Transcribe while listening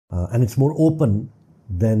and it's more open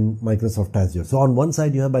than Microsoft Azure. So on one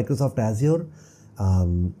side you have Microsoft Azure.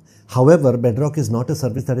 However, Bedrock is not a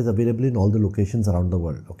service that is available in all the locations around the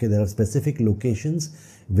world. Okay, there are specific locations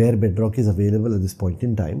where Bedrock is available at this point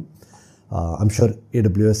in time. I'm sure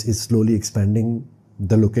AWS is slowly expanding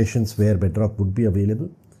the locations where Bedrock would be available.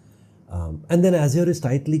 And then Azure is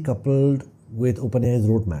tightly coupled with OpenAI's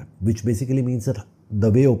roadmap, which basically means that the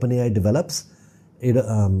way OpenAI develops,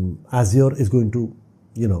 Azure is going to,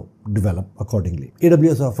 develop accordingly.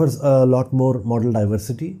 AWS offers a lot more model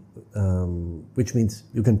diversity, which means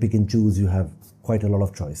you can pick and choose. You have quite a lot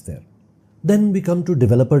of choice there. Then we come to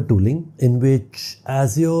developer tooling, in which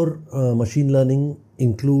Azure machine learning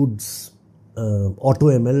includes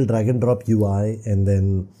AutoML, drag and drop UI, and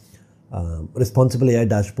then responsible AI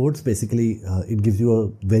dashboards. Basically, it gives you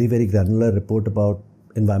a very, very granular report about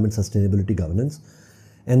environment sustainability governance.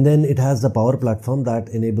 And then it has the Power Platform that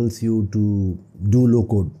enables you to do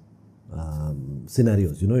low-code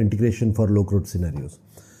scenarios, integration for low-code scenarios.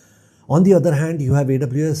 On the other hand, you have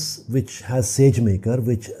AWS, which has SageMaker,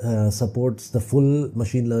 which supports the full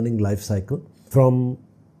machine learning lifecycle, from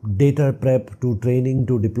data prep to training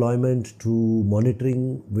to deployment to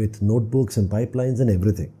monitoring with notebooks and pipelines and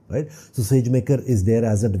everything, right? So SageMaker is there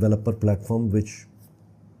as a developer platform which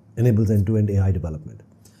enables end-to-end AI development.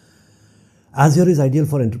 Azure is ideal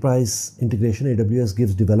for enterprise integration. AWS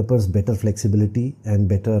gives developers better flexibility and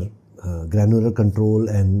better granular control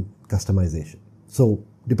and customization. So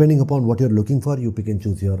depending upon what you're looking for, you pick and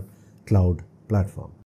choose your cloud platform.